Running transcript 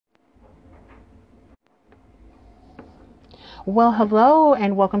Well, hello,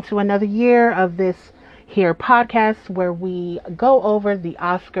 and welcome to another year of this here podcast where we go over the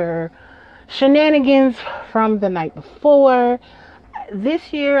Oscar shenanigans from the night before.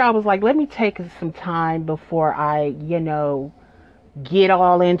 This year, I was like, let me take some time before I, get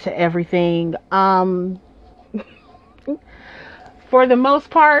all into everything. For the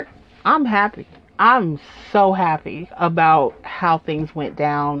most part, I'm happy. I'm so happy about how things went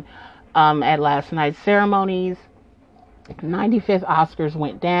down at last night's ceremonies. 95th Oscars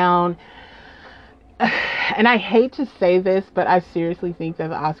went down. And I hate to say this, but I seriously think that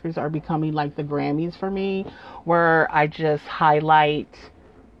the Oscars are becoming like the Grammys for me, where I just highlight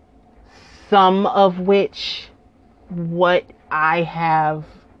some of what I have,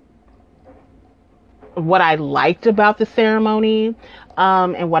 what I liked about the ceremony,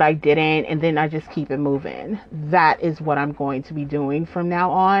 and what I didn't, and then I just keep it moving. That is what I'm going to be doing from now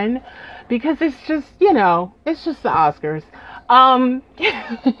on, because it's just, it's just the Oscars.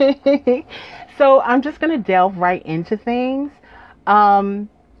 So I'm just going to delve right into things.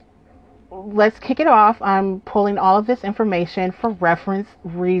 Let's kick it off. I'm pulling all of this information for reference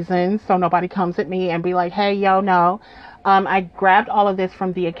reasons, so nobody comes at me and be like, hey, no. I grabbed all of this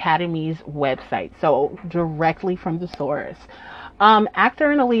from the Academy's website, so directly from the source.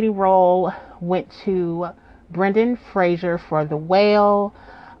 Actor in a leading role went to Brendan Fraser for The Whale.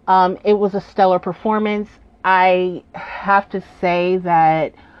 It was a stellar performance. I have to say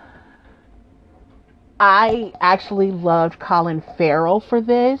that I actually loved Colin Farrell for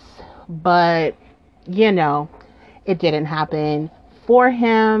this, but it didn't happen for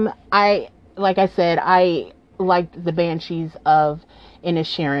him. Like I said, I liked the Banshees of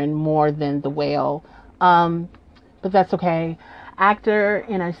Inisherin more than The Whale. But that's okay. Actor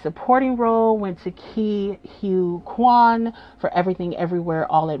in a supporting role went to Ki Hugh Kwan for Everything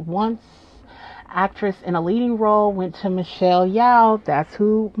Everywhere All at Once. Actress in a leading role went to Michelle Yeoh. That's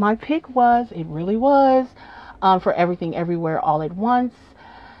who my pick was. It really was. For Everything Everywhere All at Once.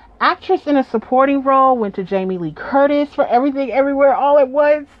 Actress in a supporting role went to Jamie Lee Curtis for Everything Everywhere All at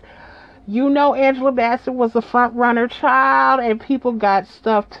Once. Angela Bassett was a front runner, child, and people got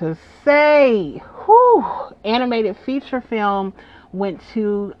stuff to say. Whew. Animated feature film went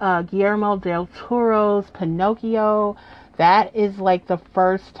to Guillermo del Toro's Pinocchio. That is like the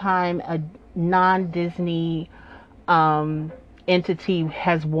first time a non-Disney entity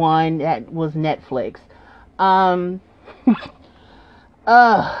has won. That was Netflix.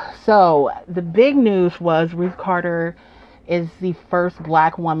 So the big news was Ruth Carter is the first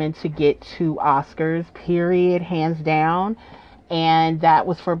black woman to get 2 Oscars, period, hands down. And that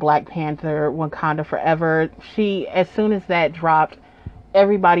was for Black Panther, Wakanda Forever. As soon as that dropped,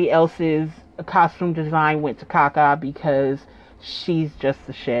 everybody else's costume design went to caca because she's just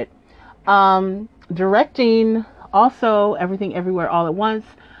the shit. Directing, also Everything Everywhere All at Once,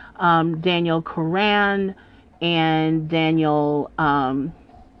 Daniel Karan and Daniel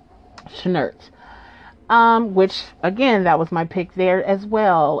Schneert. Which, again, that was my pick there as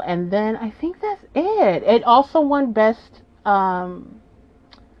well. And then I think that's it. It also won Best Hair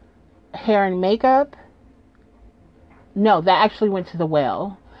and Makeup. No, that actually went to The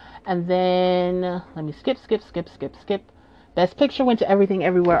Whale. And then, let me skip. Best Picture went to Everything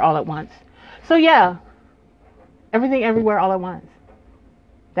Everywhere All at Once. So yeah, Everything Everywhere All at Once.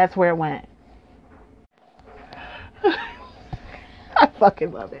 That's where it went. I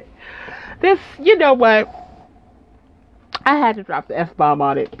fucking love it. This, you know what? I had to drop the F-bomb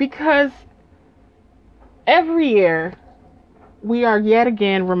on it because every year we are yet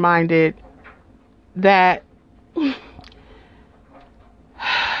again reminded that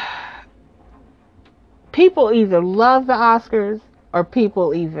people either love the Oscars or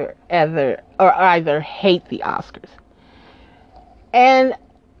people either hate the Oscars. And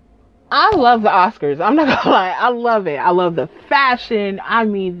I love the Oscars. I'm not gonna lie. I love it. I love the fashion. I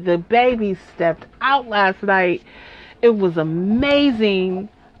mean, the babies stepped out last night. It was amazing.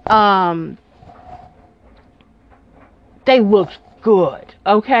 They looked good.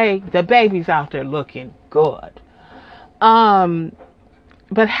 Okay? The babies out there looking good.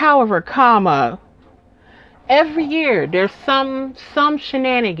 But however, every year there's some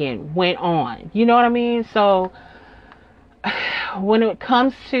shenanigan went on. You know what I mean? So when it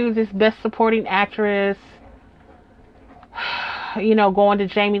comes to this Best Supporting Actress, going to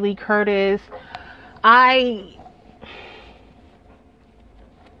Jamie Lee Curtis,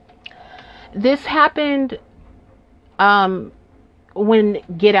 this happened when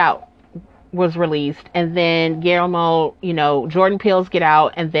Get Out was released, and then Jordan Peele's Get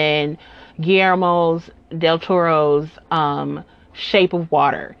Out, and then Guillermo del Toro's Shape of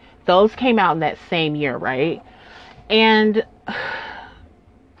Water. Those came out in that same year, right? And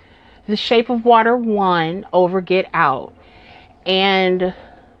The Shape of Water won over Get Out. And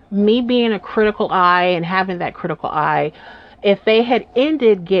me being a critical eye and having that critical eye, if they had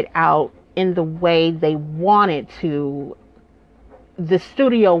ended Get Out in the way they wanted to, the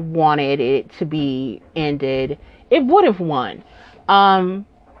studio wanted it to be ended, it would have won.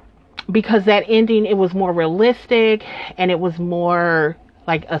 Because that ending, it was more realistic and it was more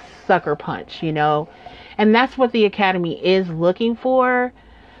like a sucker punch, you know? And that's what the Academy is looking for.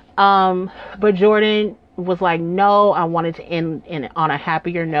 But Jordan was like, no, I wanted to end on a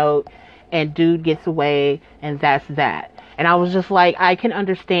happier note, and dude gets away, and that's that. And I was just like, I can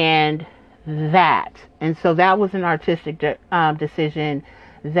understand that. And so that was an artistic decision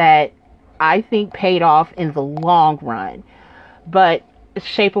that I think paid off in the long run. But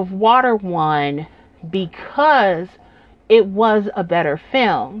Shape of Water won because it was a better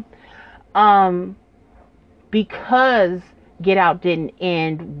film. Because Get Out didn't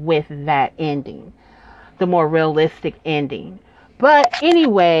end with that ending, the more realistic ending. But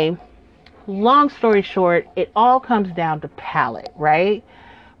anyway, long story short, it all comes down to palette, right?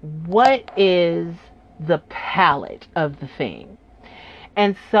 What is the palette of the thing?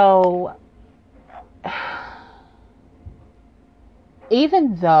 And so,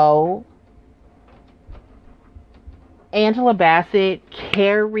 even though Angela Bassett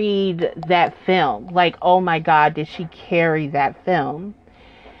carried that film, like, oh my God, did she carry that film?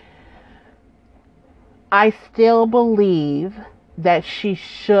 I still believe that she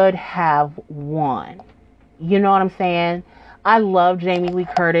should have won. You know what I'm saying? I love Jamie Lee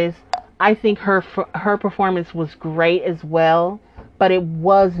Curtis. I think her performance was great as well, but it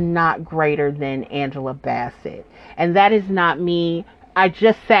was not greater than Angela Bassett. And that is not me. I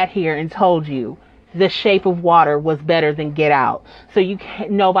just sat here and told you The Shape of Water was better than Get Out. So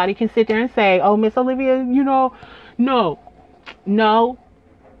nobody can sit there and say, oh, Miss Olivia, you know, no.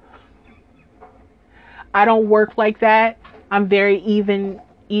 I don't work like that. I'm very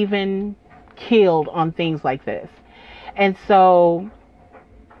even keeled on things like this. And so,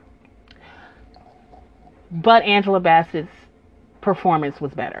 but Angela Bassett's performance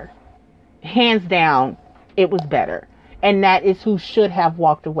was better. Hands down, it was better. And that is who should have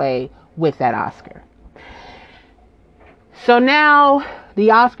walked away with that Oscar. So now the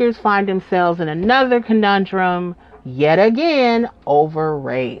Oscars find themselves in another conundrum yet again over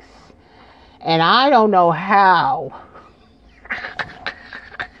race. And I don't know how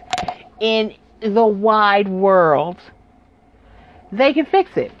in the wide world they can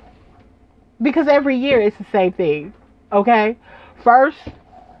fix it. Because every year it's the same thing. Okay? First,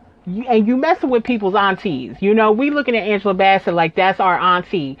 you messing with people's aunties. You know, we looking at Angela Bassett like that's our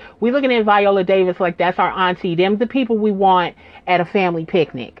auntie. We looking at Viola Davis like that's our auntie. Them the people we want at a family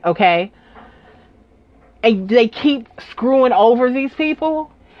picnic. Okay? And they keep screwing over these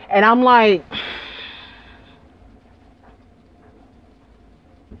people. And I'm like,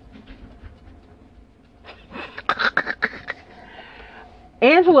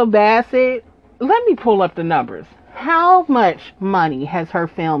 Angela Bassett, let me pull up the numbers. How much money has her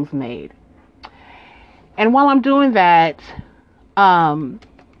films made? And while I'm doing that,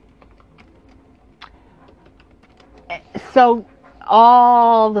 so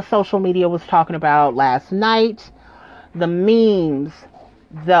all the social media was talking about last night, the memes,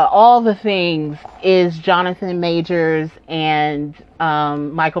 all the things is Jonathan Majors and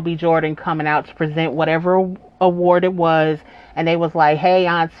Michael B. Jordan coming out to present whatever award it was, and they was like, hey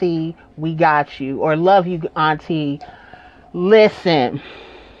auntie, we got you, or love you auntie. Listen,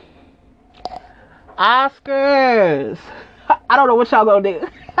 Oscars, I don't know what y'all gonna do.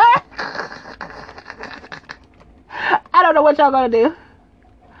 I don't know what y'all gonna do.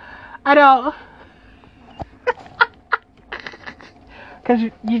 I don't.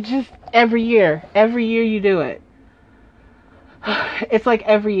 Because you just, every year you do it. It's like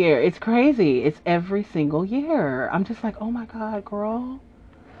every year. It's crazy. It's every single year. I'm just like, oh my God, girl.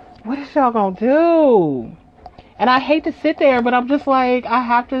 What is y'all gonna do? And I hate to sit there, but I'm just like, I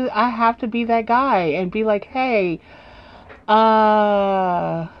have to be that guy and be like, hey,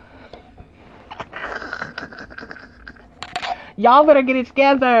 y'all better get it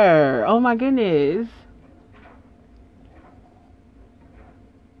together. Oh my goodness.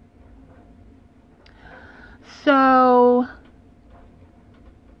 So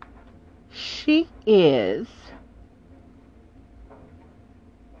she is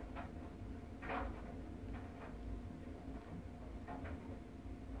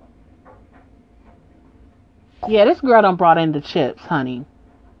this girl done brought in the chips, honey.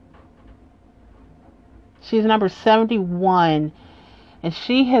 She's number 71 and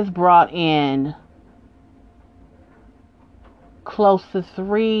she has brought in close to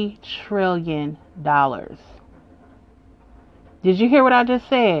 $3 trillion. Did you hear what I just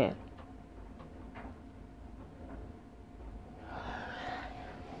said?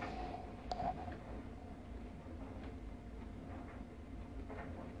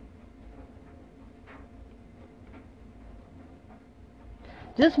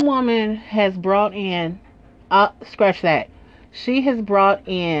 This woman has brought in, scratch that. She has brought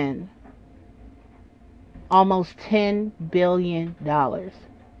in almost $10 billion.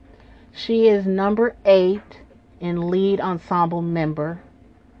 She is number 8 in lead ensemble member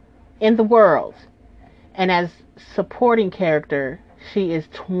in the world. And as supporting character, she is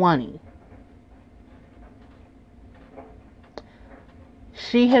 20.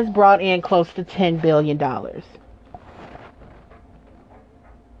 She has brought in close to $10 billion.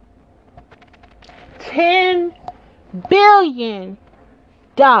 $10 billion.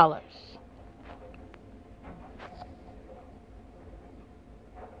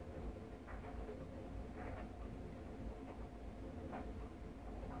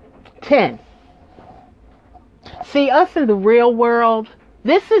 Ten. See, us in the real world,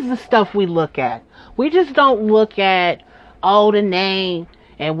 this is the stuff we look at. We just don't look at, oh, the name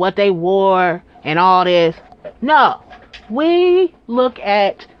and what they wore and all this. No. We look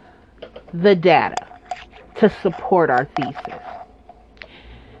at the data to support our thesis.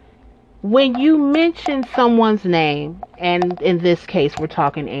 When you mention someone's name, and in this case we're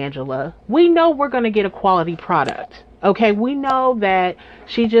talking Angela, we know we're going to get a quality product. Okay, we know that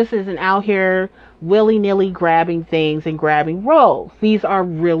she just isn't out here willy-nilly grabbing things and grabbing roles. These are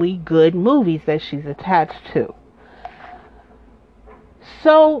really good movies that she's attached to.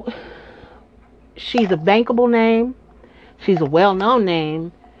 So, she's a bankable name, she's a well-known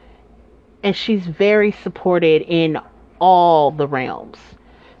name, and she's very supported in all the realms.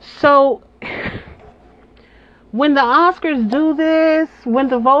 So, when the Oscars do this, when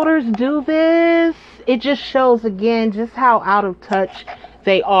the voters do this, it just shows again just how out of touch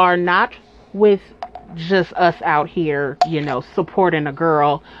they are, not with just us out here, supporting a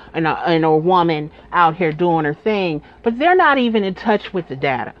girl and a woman out here doing her thing, but they're not even in touch with the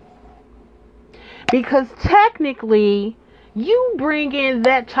data. Because technically, you bring in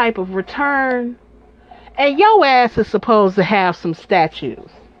that type of return, and your ass is supposed to have some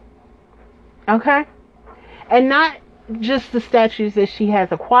statues. Okay? And not just the statues that she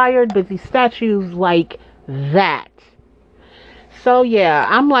has acquired, but the statues like that. So yeah,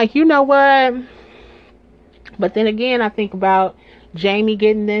 I'm like, you know what? But then again, I think about Jamie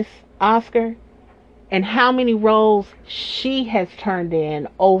getting this Oscar and how many roles she has turned in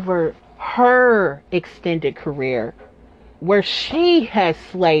over her extended career where she has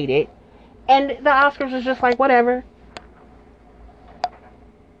slayed it, and the Oscars is just like, whatever.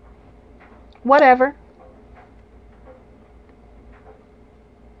 Whatever.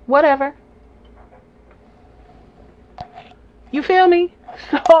 You feel me?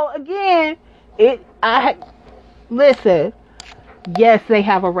 So again, listen, yes, they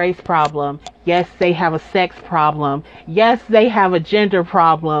have a race problem. Yes, they have a sex problem. Yes, they have a gender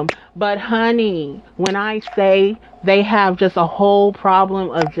problem. But honey, when I say they have just a whole problem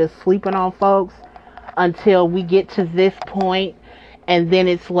of just sleeping on folks until we get to this point, and then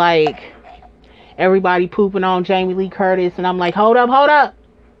it's like everybody pooping on Jamie Lee Curtis, and I'm like, hold up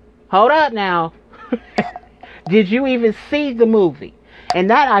now. Did you even see the movie? And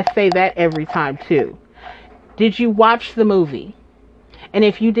that, I say that every time too. Did you watch the movie? And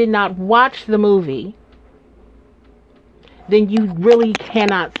if you did not watch the movie, then you really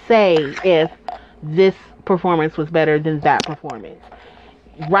cannot say if this performance was better than that performance.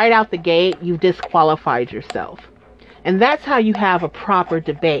 Right out the gate, you disqualified yourself. And that's how you have a proper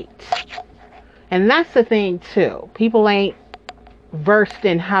debate. And that's the thing too. People ain't versed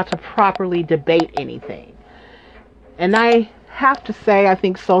in how to properly debate anything. And I have to say, I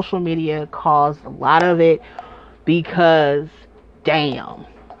think social media caused a lot of it, because damn,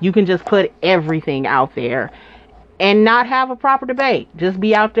 you can just put everything out there and not have a proper debate. Just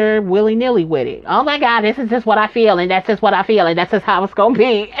be out there willy-nilly with it. Oh my God, this is just what I feel, and that's just what I feel, and that's just how it's gonna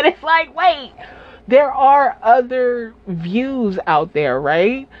be. And it's like, wait, there are other views out there,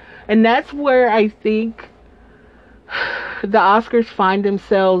 right? And that's where I think the Oscars find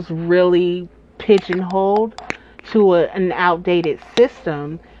themselves really pigeonholed to an outdated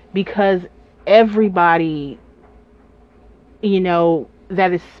system, because everybody,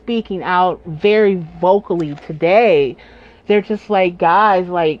 that is speaking out very vocally today, they're just like, guys,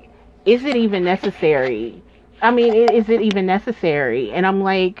 like, is it even necessary? I mean, is it even necessary? And I'm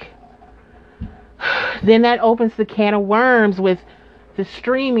like, then that opens the can of worms with the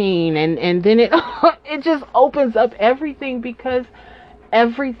streaming, and then it it just opens up everything, because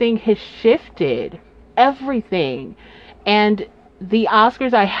everything has shifted. Everything. And the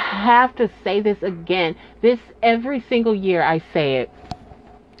Oscars, I have to say this again. This every single year I say it.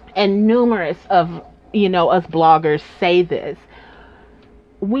 And numerous of, us bloggers say this.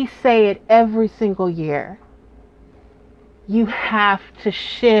 We say it every single year. You have to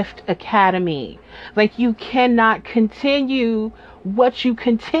shift Academy. Like, you cannot continue what you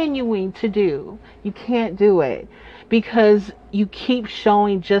continuing to do. You can't do it, because you keep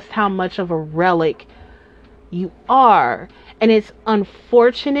showing just how much of a relic you are. And it's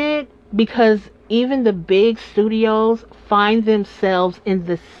unfortunate, because even the big studios find themselves in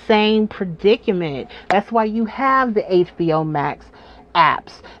the same predicament. That's why you have the HBO Max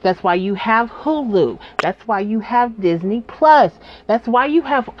apps. That's why you have Hulu. That's why you have Disney Plus. That's why you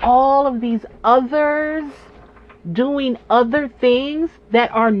have all of these others doing other things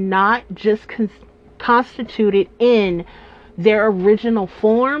that are not just constituted in their original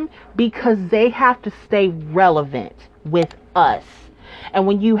form, because they have to stay relevant with us. And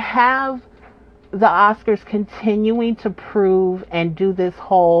when you have the Oscars continuing to prove and do this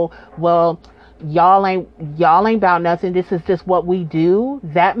whole, well, y'all ain't about nothing, this is just what we do,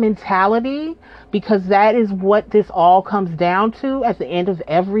 that mentality, because that is what this all comes down to at the end of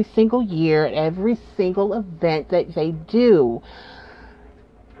every single year, every single event that they do.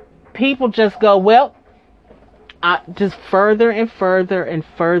 People just go, well, just further and further and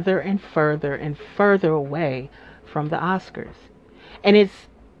further and further and further away from the Oscars. And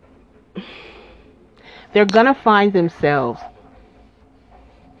they're gonna find themselves,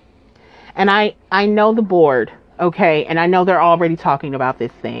 and I know the board, okay, and I know they're already talking about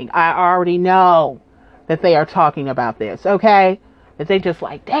this thing. I already know that they are talking about this, okay, that they just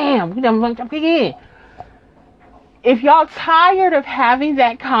like, damn, we done jump again. If y'all tired of having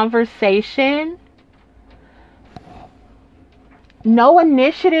that conversation, no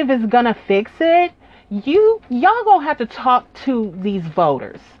initiative is gonna fix it. Y'all gonna have to talk to these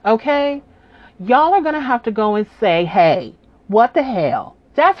voters, okay? Y'all are gonna have to go and say, hey, what the hell?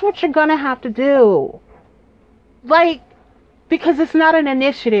 That's what you're gonna have to do. Like, because it's not an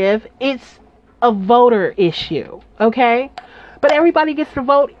initiative, it's a voter issue, okay? But everybody gets to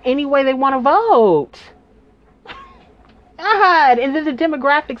vote any way they want to vote. God, and then the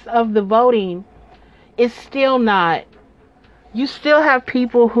demographics of the voting is still not. You still have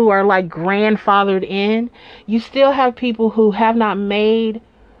people who are like grandfathered in. You still have people who have not made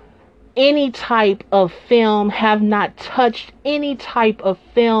any type of film, have not touched any type of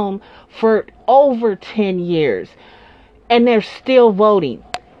film for over 10 years. And they're still voting.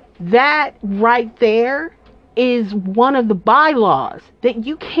 That right there is one of the bylaws, that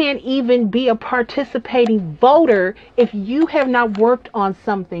you can't even be a participating voter if you have not worked on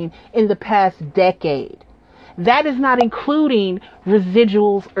something in the past decade. That is not including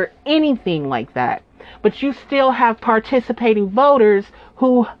residuals or anything like that. But you still have participating voters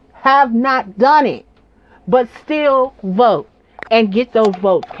who have not done it, but still vote and get those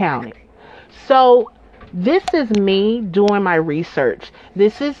votes counted. So this is me doing my research.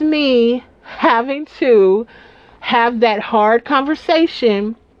 This is me having to have that hard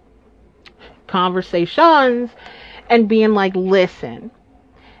conversations, and being like, listen,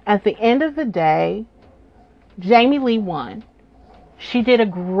 at the end of the day, Jamie Lee won. She did a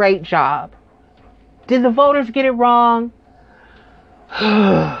great job. Did the voters get it wrong?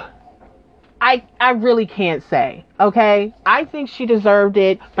 I really can't say, okay? I think she deserved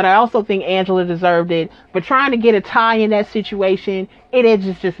it, but I also think Angela deserved it. But trying to get a tie in that situation, it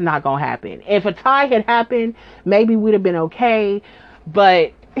is just not gonna happen. If a tie had happened, maybe we'd have been okay,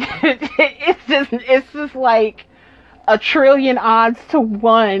 but it's just like a trillion odds to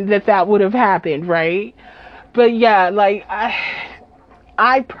one that would have happened, right? But yeah, like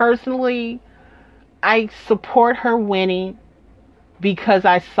I personally, I support her winning because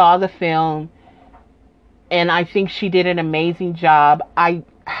I saw the film and I think she did an amazing job.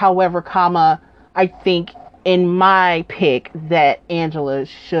 However, I think in my pick that Angela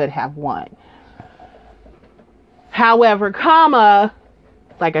should have won. However,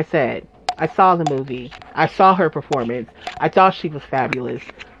 like I said, I saw the movie. I saw her performance. I thought she was fabulous.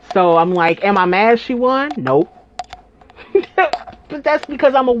 So I'm like, am I mad she won? Nope. But that's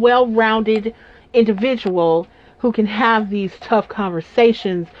because I'm a well-rounded individual who can have these tough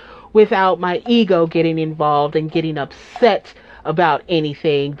conversations without my ego getting involved and getting upset about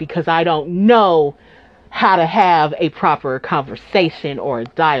anything because I don't know how to have a proper conversation or a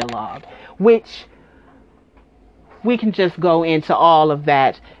dialogue, which we can just go into all of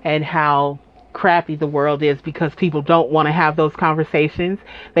that and how crappy the world is because people don't want to have those conversations.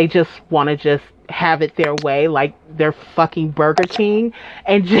 They just want to just have it their way, like they're fucking Burger King,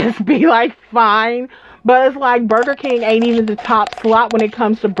 and just be like, fine. But it's like Burger King ain't even the top slot when it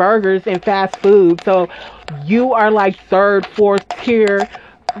comes to burgers and fast food. So you are like third, fourth tier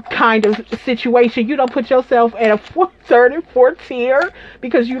kind of situation. You don't put yourself in a third and fourth tier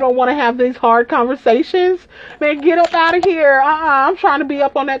because you don't want to have these hard conversations. Man, get up out of here. I'm trying to be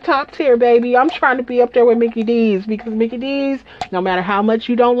up on that top tier, baby. I'm trying to be up there with Mickey D's, because Mickey D's, no matter how much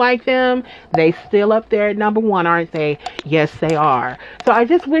you don't like them, they still up there at number one, aren't they? Yes, they are. So I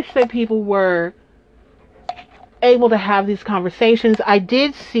just wish that people were able to have these conversations. I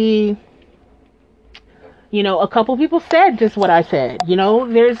did see, a couple people said just what I said.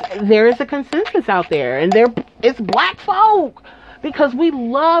 There is a consensus out there, and it's black folk, because we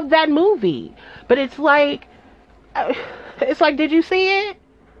love that movie. But it's like, did you see it?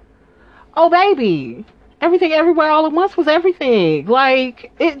 Oh, baby, Everything Everywhere All at Once was everything.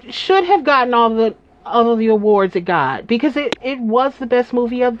 Like, it should have gotten all of the awards it got, because it was the best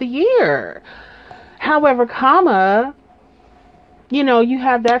movie of the year. However, you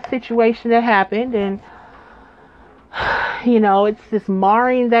have that situation that happened, and it's this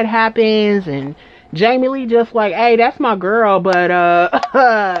marring that happens, and Jamie Lee just like, hey, that's my girl, but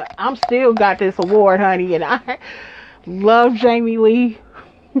I'm still got this award, honey. And I love Jamie Lee.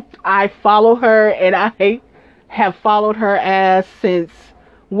 I follow her, and I have followed her ass since,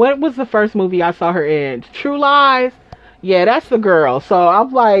 what was the first movie I saw her in? True Lies? Yeah, that's the girl. So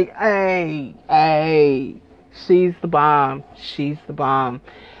I'm like, hey, she's the bomb. She's the bomb.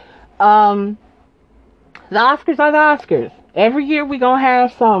 The Oscars are the Oscars. Every year we gonna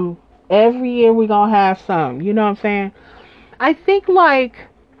have some. Every year we gonna have some. You know what I'm saying? I think, like,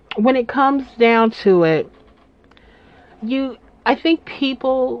 when it comes down to it, I think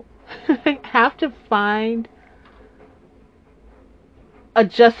people have to find a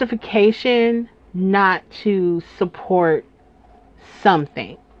justification not to support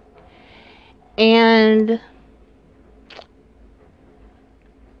something. And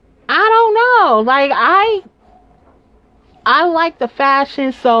I don't know. Like, I like the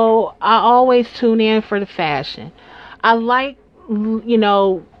fashion, so I always tune in for the fashion. I like, who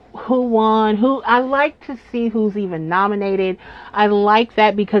won, I like to see who's even nominated. I like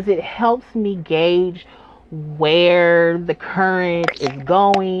that because it helps me gauge where the current is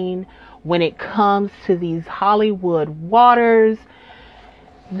going when it comes to these Hollywood waters.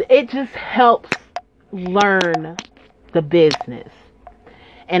 It just helps learn the business.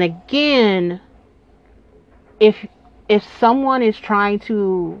 And again, if someone is trying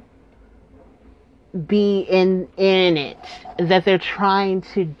to be in it, that they're trying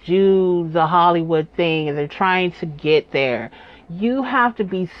to do the Hollywood thing and they're trying to get there, you have to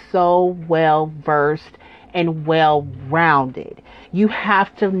be so well versed and well rounded. You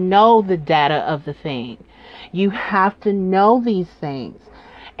have to know the data of the thing. You have to know these things.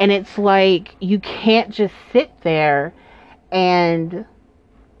 And it's like, you can't just sit there and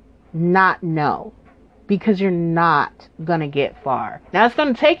not know, because you're not gonna get far. Now, it's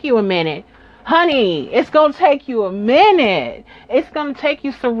gonna take you a minute, honey. It's gonna take you a minute. It's gonna take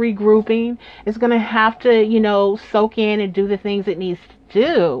you some regrouping. It's gonna have to, soak in and do the things it needs to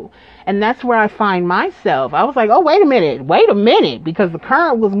do. And that's where I find myself. I was like, oh, wait a minute, because the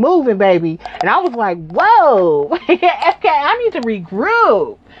current was moving, baby. And I was like, whoa, okay, I need to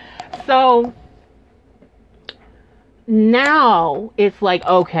regroup. So now it's like,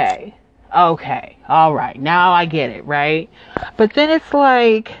 okay, all right, now I get it, right? But then it's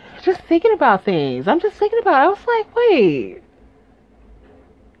like, just thinking about things. I was like, wait,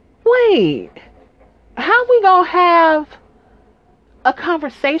 how we gonna have a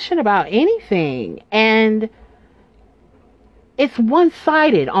conversation about anything? And it's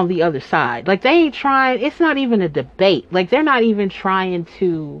one-sided on the other side. Like, they ain't trying, it's not even a debate. Like, they're not even trying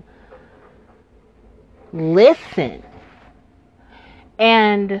to listen.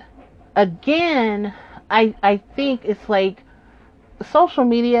 And again, I think it's like, social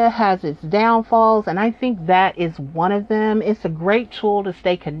media has its downfalls, and I think that is one of them. It's a great tool to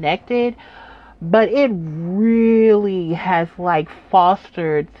stay connected, but it really has like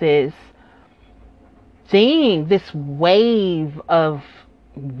fostered this thing, this wave of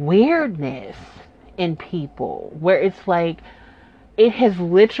weirdness in people, where it's like, it has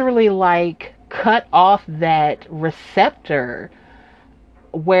literally like cut off that receptor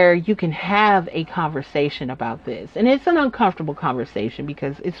where you can have a conversation about this. And it's an uncomfortable conversation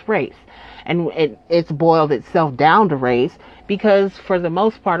because it's race, and it's boiled itself down to race, because for the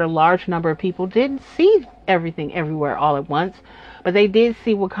most part, a large number of people didn't see Everything Everywhere All at Once, but they did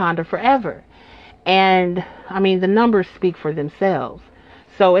see Wakanda Forever. And I mean, the numbers speak for themselves.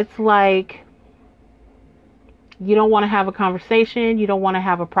 So it's like, you don't want to have a conversation, you don't want to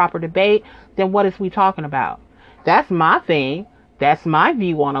have a proper debate, then what is we talking about? That's my thing. That's my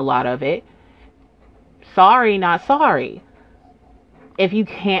view on a lot of it. Sorry, not sorry. If you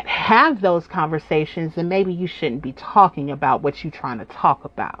can't have those conversations, then maybe you shouldn't be talking about what you're trying to talk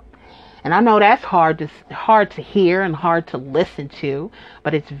about. And I know that's hard to hear and hard to listen to,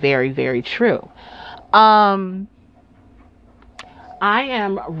 but it's very, very true. I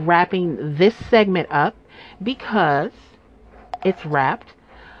am wrapping this segment up because it's wrapped.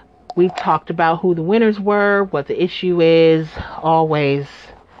 We've talked about who the winners were, what the issue is. Always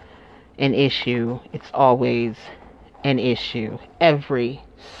an issue. It's always an issue. Every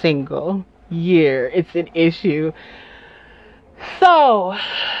single year, it's an issue. So,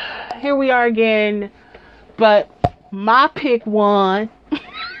 here we are again. But my pick won.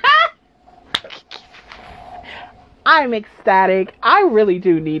 I'm ecstatic. I really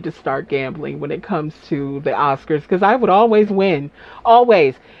do need to start gambling when it comes to the Oscars because I would always win.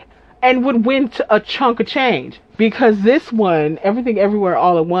 Always. And would win a chunk of change because this one, Everything Everywhere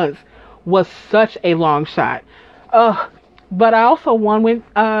All at Once, was such a long shot. But I also won when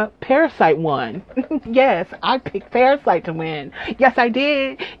Parasite won. Yes, I picked Parasite to win. Yes, I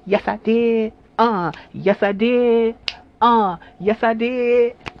did. Yes, I did. Yes, I did. Yes, I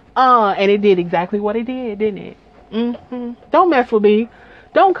did. And it did exactly what it did, didn't it? Don't mess with me.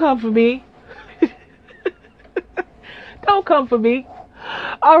 Don't come for me. Don't come for me.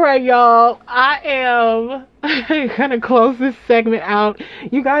 All right, y'all. I am going to close this segment out.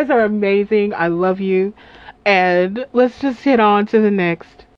 You guys are amazing. I love you. And let's just hit on to the next.